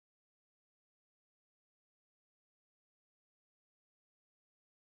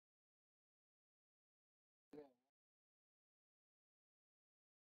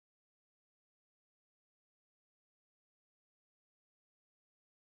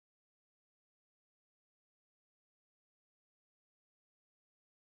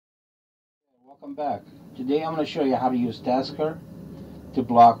Welcome back. Today I'm going to show you how to use Tasker to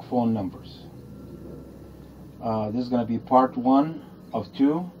block phone numbers. This is going to be part 1 of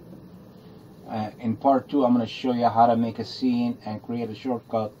 2. In part 2 I'm going to show you how to make a scene and create a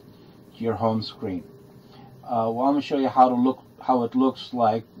shortcut to your home screen. Well, I'm going to show you how it looks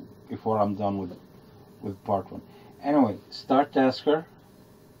like before I'm done with part 1. Anyway, start Tasker.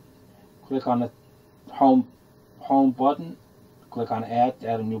 Click on the home button. Click on add to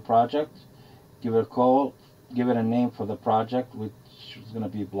add a new project. Give it a call, give it a name for the project, which is going to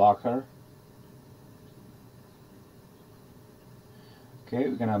be blocker. Okay,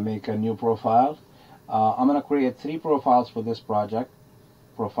 we're going to make a new profile. I'm going to create 3 profiles for this project.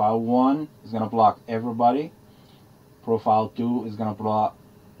 Profile 1 is going to block everybody. Profile 2 is going to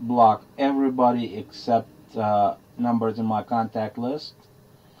block everybody except numbers in my contact list.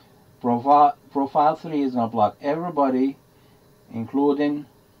 Profile 3 is going to block everybody, including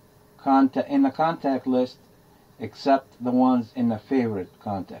in the contact list except the ones in the favorite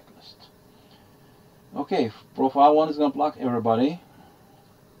contact list. Okay, profile 1 is going to block everybody,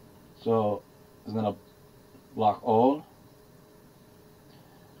 so it's going to block all.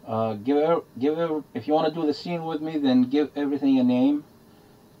 If you want to do the scene with me, then give everything a name.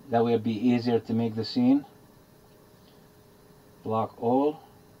 That way it'll be easier to make the scene. Block all.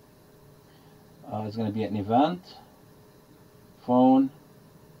 It's going to be an event. Phone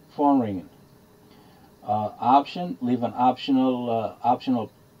ringing. Option, leave an optional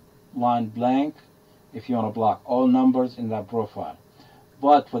line blank if you want to block all numbers in that profile.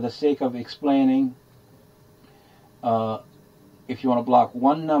 But for the sake of explaining, if you want to block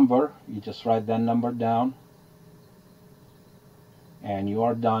one number, you just write that number down and you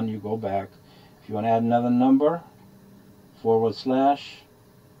are done. You go back. If you want to add another number, /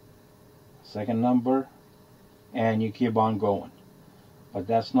 second number, and you keep on going. But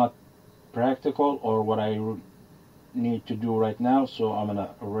that's not practical or what I need to do right now, so I'm going to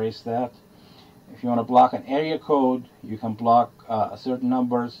erase that. If you want to block an area code, you can block certain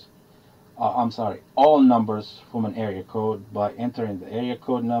numbers, all numbers from an area code by entering the area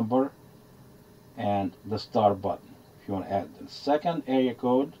code number and the star button. If you want to add the second area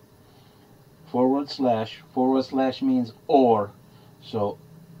code, / / means or. So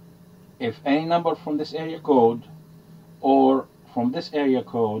if any number from this area code or from this area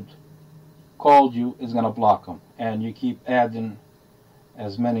code called you, is going to block them, and you keep adding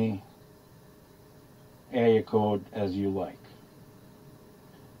as many area code as you like.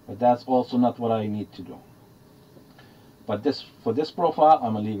 But that's also not what I need to do. But for this profile,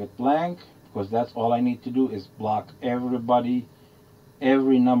 I'm going to leave it blank because that's all I need to do is block everybody,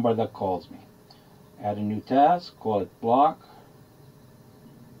 every number that calls me. Add a new task, call it block.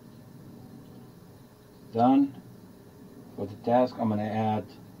 Done. For the task, I'm going to add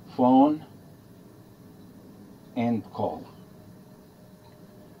phone and call.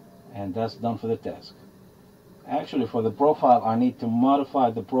 And that's done for the task. Actually, for the profile, I need to modify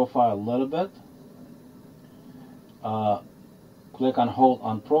the profile a little bit. Click on hold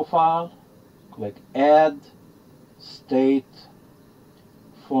on profile. Click add, state,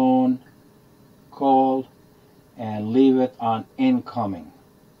 phone, call, and leave it on incoming.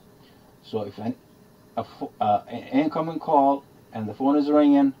 So if an incoming call and the phone is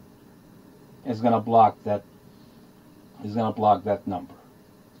ringing, is going to block that number.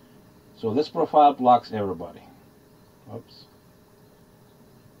 So this profile blocks everybody. Oops.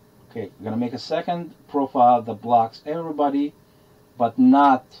 Okay, we're going to make a second profile that blocks everybody but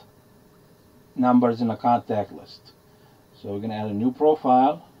not numbers in a contact list. So we're going to add a new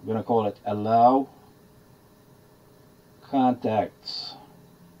profile. We're going to call it allow contacts.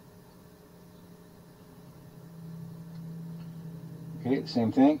 Okay,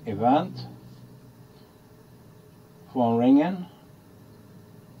 same thing, event, phone ringing,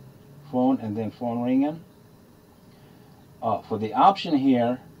 phone and then phone ringing. For the option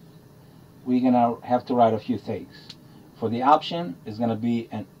here, we're going to have to write a few things. For the option is going to be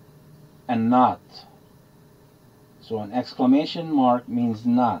a not. So an exclamation mark means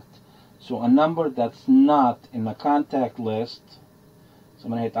not. So a number that's not in the contact list, so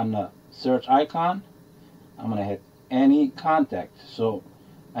I'm going to hit on the search icon, I'm going to hit any contact. So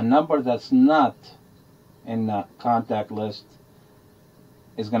a number that's not in the contact list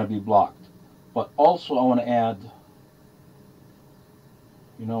is going to be blocked. But also I want to add,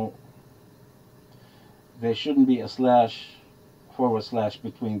 there shouldn't be a /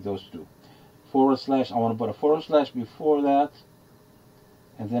 between those two. / I want to put a / before that,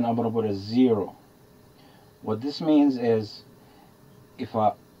 and then I'm going to put a 0. What this means is if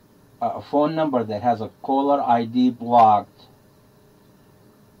a phone number that has a caller ID blocked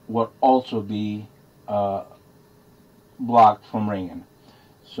will also be blocked from ringing.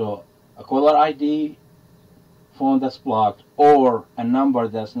 So a caller ID phone that's blocked or a number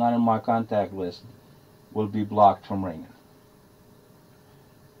that's not in my contact list will be blocked from ringing.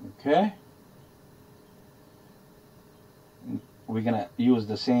 Okay? We're gonna use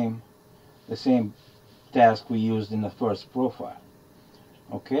the same task we used in the first profile.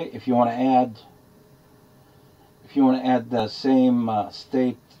 Okay, if you want to add the same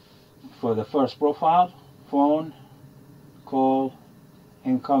state for the first profile, phone, call,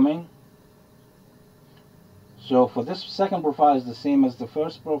 incoming. So for this second profile is the same as the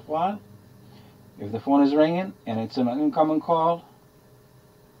first profile. If the phone is ringing and it's an incoming call,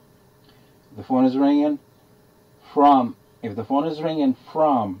 the phone is ringing from if the phone is ringing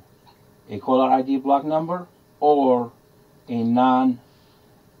from a caller ID block number or a non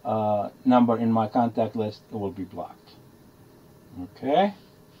number in my contact list, it will be blocked. Okay.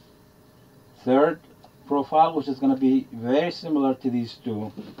 Third profile, which is going to be very similar to these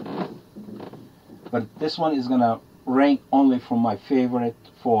two, but this one is going to ring only from my favorite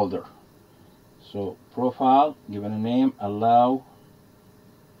folder. So profile, given a name, allow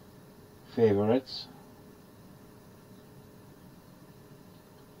favorites.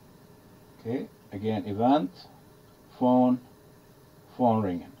 Okay, again, event, phone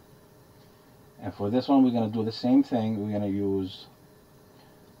ringing. And for this one, we're going to do the same thing. We're going to use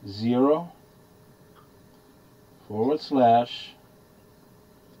 0 /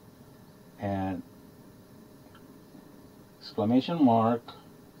 and exclamation mark,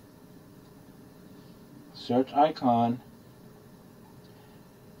 search icon,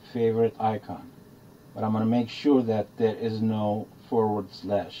 favorite icon. But I'm going to make sure that there is no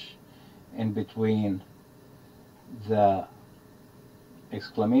 / in between the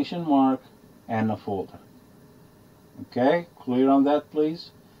exclamation mark and the folder. Okay, clear on that,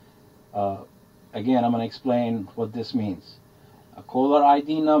 please? Again, I'm going to explain what this means. A caller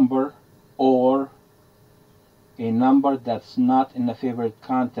ID number or a number that's not in the favorite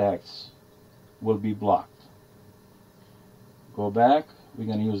contacts will be blocked. Go back. We're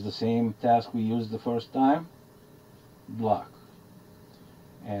going to use the same task we used the first time. Block.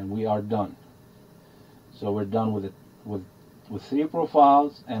 And we are done. So we're done with it with 3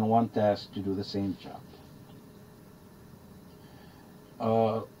 profiles and 1 task to do the same job.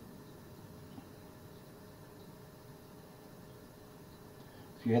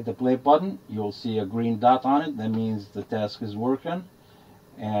 If you hit the play button, you'll see a green dot on it. That means the task is working,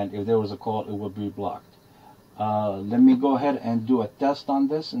 and if there was a call, it would be blocked. Let me go ahead and do a test on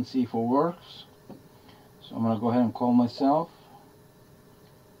this and see if it works. So I'm going to go ahead and call myself.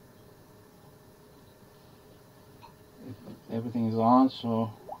 Everything is on,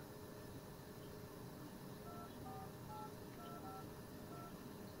 so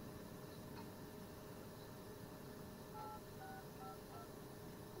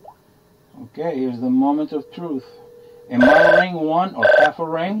okay, here's the moment of truth. Am I ring 1 or half a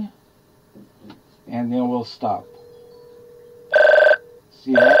ring? And then we'll stop.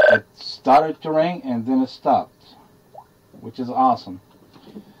 See that? It started to ring and then it stopped, which is awesome.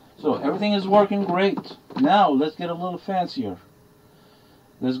 So everything is working great. Now let's get a little fancier.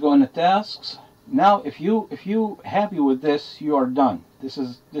 Let's go into tasks. Now if you happy with this, you are done. This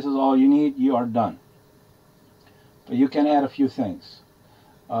is all you need. You are done. But you can add a few things.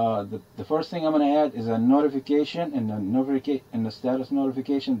 The first thing I'm going to add is a notification in the status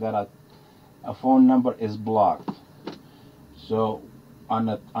notification that a phone number is blocked. So on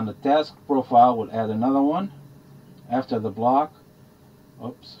the task profile, we'll add another one after the block.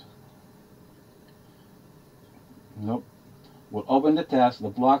 Oops. Nope. We'll open the task, the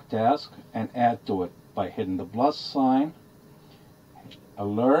block task, and add to it by hitting the plus sign,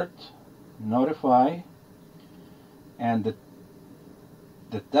 alert, notify, and the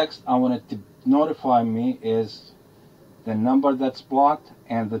text I want it to notify me is the number that's blocked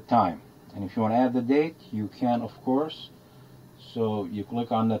and the time. And if you want to add the date, you can, of course. So you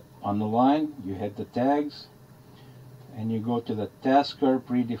click on the line, you hit the tags, and you go to the tasker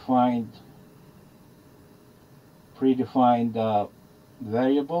predefined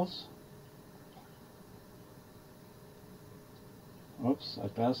variables. Oops, I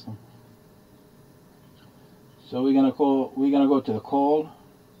passed them. So we're gonna go to the call.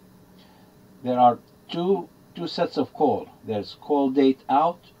 There are two sets of call. There's call date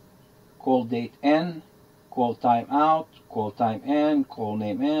out, call date in, call time out, call time in, call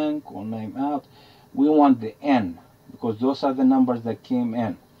name out. We want the N because those are the numbers that came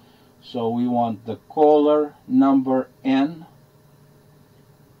in. So we want the caller number N.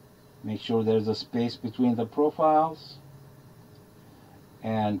 Make sure there's a space between the profiles.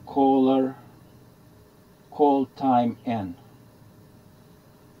 and call time N.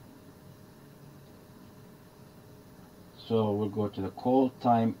 So we'll go to the call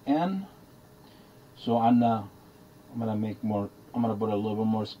time N. So I'm gonna put a little bit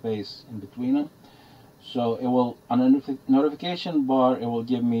more space in between them. So it will, on the notification bar, it will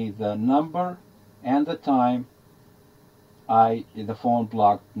give me the number and the time the phone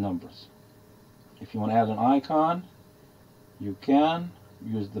blocked numbers. If you want to add an icon, you can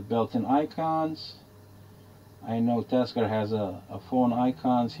use the built-in icons. I know Tasker has a phone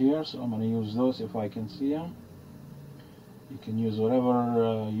icons here, so I'm going to use those if I can see them. You can use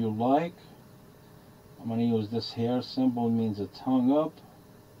whatever you like. I'm going to use this hair symbol, means it's hung up.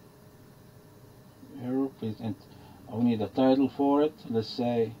 Here, please, and we need a title for it. Let's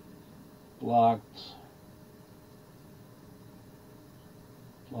say blocked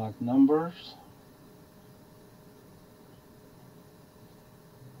numbers.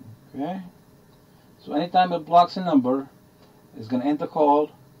 Okay. So anytime it blocks a number, it's going to end the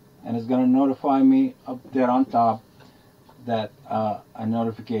call, and it's going to notify me up there on top that a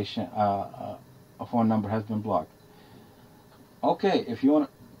notification, a phone number has been blocked. Okay, if you're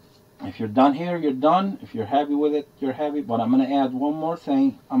done here, you're done. If you're happy with it, you're happy. But I'm going to add one more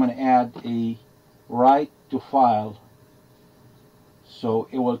thing. I'm going to add a write to file. So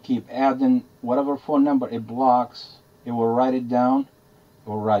it will keep adding whatever phone number it blocks. It will write it down. It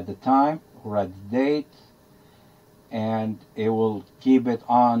will write the time. It will write the date, and it will keep it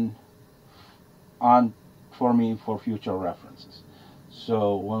on for me for future references.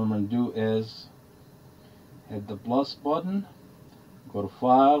 So what I'm going to do is hit the plus button, go to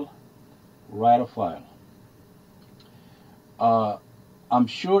File, Write a File. I'm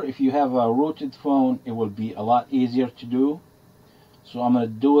sure if you have a rooted phone, it will be a lot easier to do. So I'm going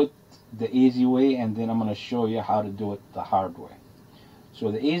to do it the easy way, and then I'm going to show you how to do it the hard way. So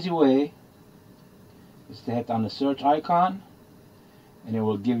the easy way is to hit on the search icon, and it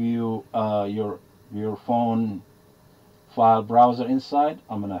will give you your phone file browser inside.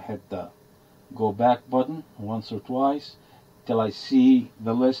 I'm going to hit the go back button once or twice till I see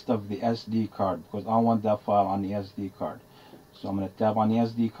the list of the SD card, because I want that file on the SD card. So I'm going to tap on the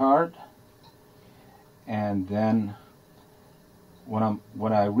SD card, and then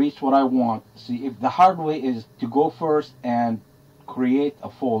when I reach what I want, see, if the hard way is to go first and create a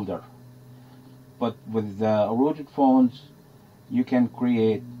folder, but with the rooted phones you can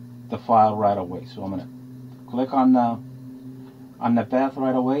create the file right away. So I'm going to click on the path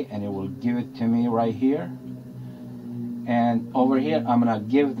right away, and it will give it to me right here. And over here I'm going to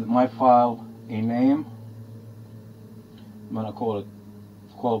give my file a name. I'm going to call it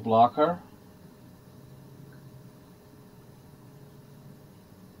call blocker.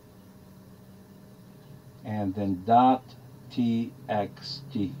 And then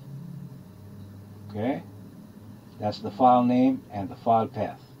 .txt. Okay, that's the file name and the file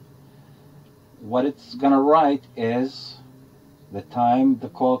path. What it's gonna write is the time the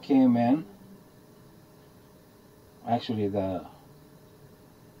call came in. Actually, I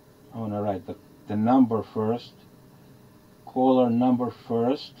want to write the number first, caller number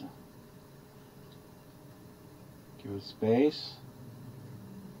first. Give it space.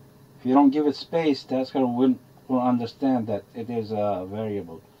 If you don't give it space, Tasker will understand that it is a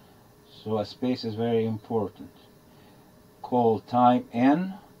variable. So a space is very important. Call time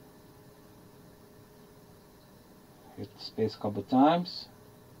N. Hit space a couple times.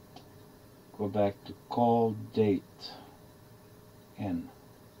 Go back to call date N.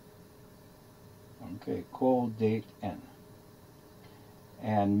 Okay, call date N.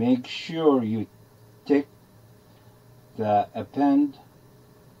 And make sure you tick the append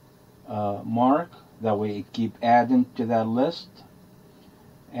mark. That way it keep adding to that list,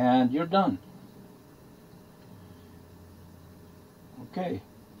 and you're done. Okay,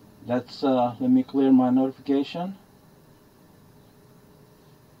 that's let me clear my notification.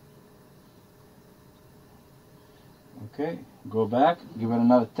 Okay, go back, give it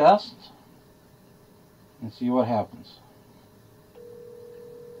another test, and see what happens.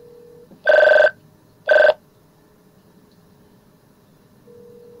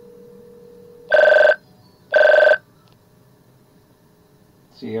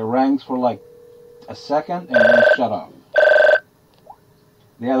 See, it rings for like a second and then shut off.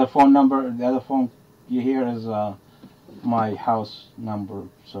 The other phone you hear is my house number,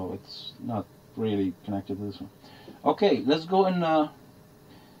 so it's not really connected to this one. Okay, let's go in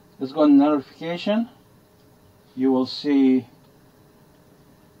notification. You will see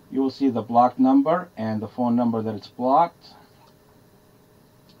the blocked number and the phone number that it's blocked.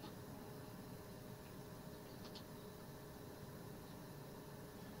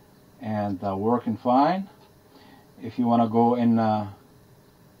 and working fine. If you want to go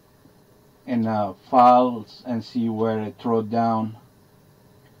in files and see where it throw down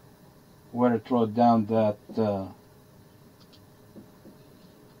that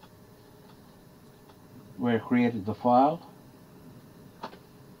where it created the file.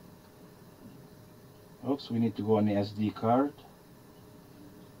 Oops, we need to go on the SD card.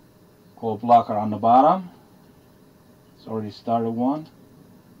 Code blocker on the bottom. It's already started one.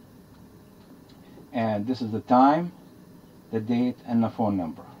 And this is the time, the date, and the phone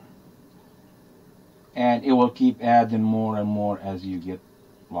number. And it will keep adding more and more as you get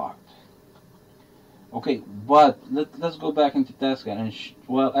blocked. Okay, but let's go back into Tasker and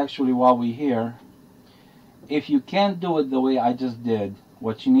well, actually, while we're here, if you can't do it the way I just did,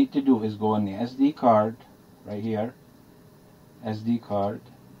 what you need to do is go on the SD card right here, SD card,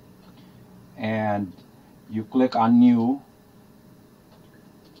 and you click on New,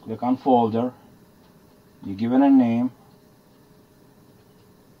 click on Folder, you give it a name,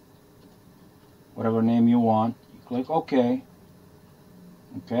 whatever name you want, you click OK.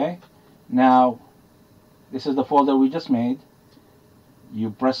 Okay, now this is the folder we just made.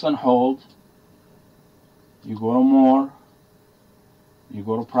 You press and hold, you go to More, you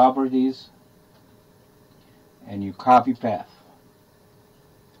go to Properties, and you copy path,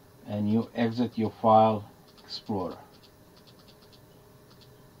 and you exit your File Explorer.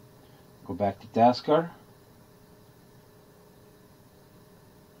 Go back to Tasker,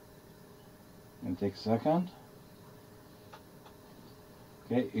 and take a second.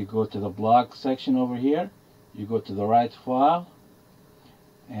 Okay, you go to the block section over here, you go to the right file,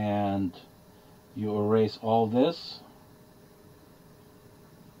 and you erase all this,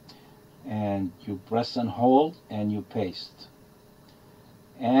 and you press and hold, and you paste.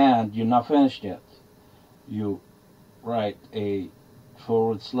 And you're not finished yet. You write a /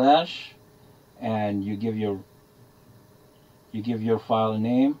 and you give your file a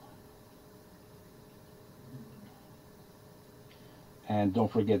name, and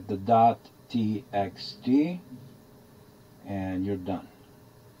don't forget the .txt, and you're done.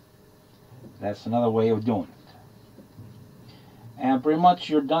 That's another way of doing it. And pretty much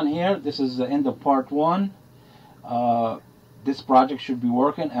you're done here. This is the end of part 1. This project should be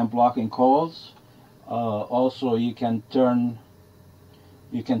working and blocking calls. Also, you can turn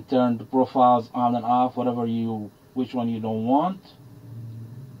the profiles on and off, which one you don't want.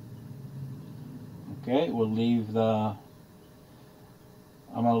 Okay, we'll leave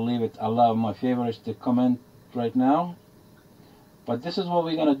I'm going to leave it, allow my favorites to comment right now. But this is what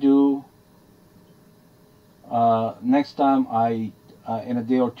we're going to do next time, in a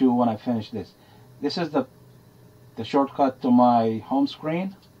day or two when I finish this. This is the shortcut to my home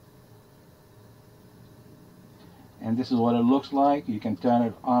screen. And this is what it looks like. You can turn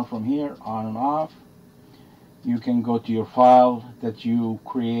it on from here, on and off. You can go to your file that you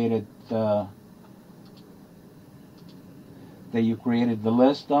created the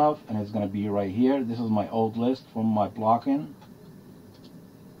list of, and it's going to be right here. This is my old list from my blocking.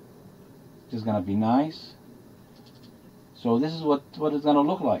 This is going to be nice. So this is what it's going to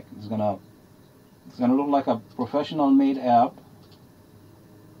look like. It's going to look like a professional made app.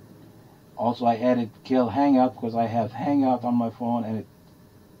 Also, I added kill Hangout because I have Hangout on my phone, and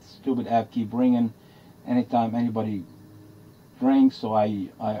stupid app keep ringing anytime anybody rings. So I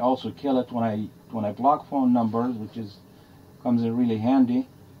also kill it when I block phone numbers, which comes in really handy.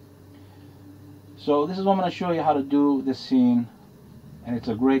 So this is what I'm going to show you how to do this scene, and it's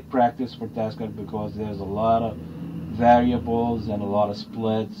a great practice for Tasker because there's a lot of variables and a lot of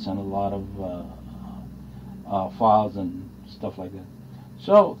splits and a lot of files and stuff like that.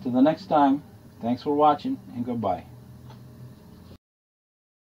 So till the next time, thanks for watching and goodbye.